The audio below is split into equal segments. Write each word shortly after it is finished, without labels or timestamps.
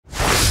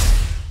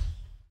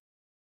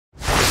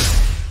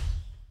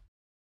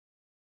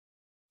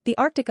The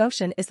Arctic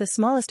Ocean is the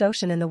smallest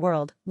ocean in the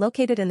world,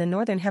 located in the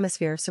northern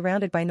hemisphere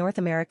surrounded by North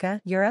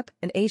America, Europe,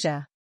 and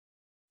Asia.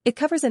 It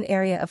covers an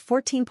area of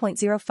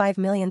 14.05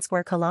 million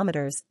square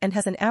kilometers and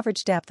has an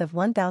average depth of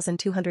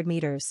 1,200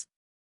 meters.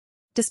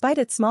 Despite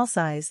its small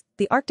size,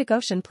 the Arctic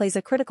Ocean plays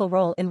a critical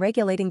role in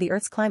regulating the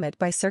Earth's climate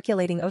by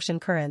circulating ocean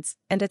currents,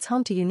 and it's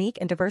home to unique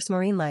and diverse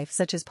marine life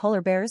such as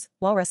polar bears,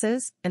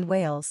 walruses, and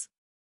whales.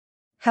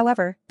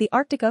 However, the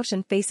Arctic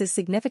Ocean faces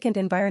significant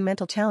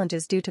environmental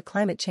challenges due to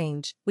climate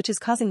change, which is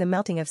causing the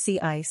melting of sea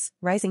ice,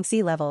 rising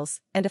sea levels,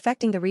 and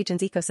affecting the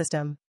region's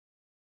ecosystem.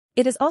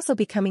 It is also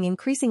becoming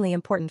increasingly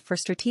important for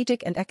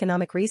strategic and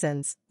economic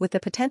reasons, with the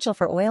potential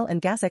for oil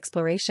and gas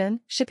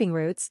exploration, shipping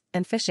routes,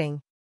 and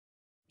fishing.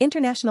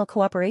 International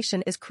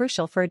cooperation is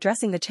crucial for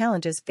addressing the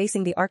challenges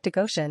facing the Arctic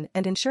Ocean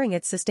and ensuring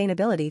its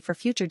sustainability for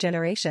future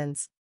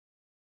generations.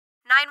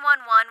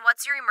 911,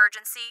 what's your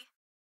emergency?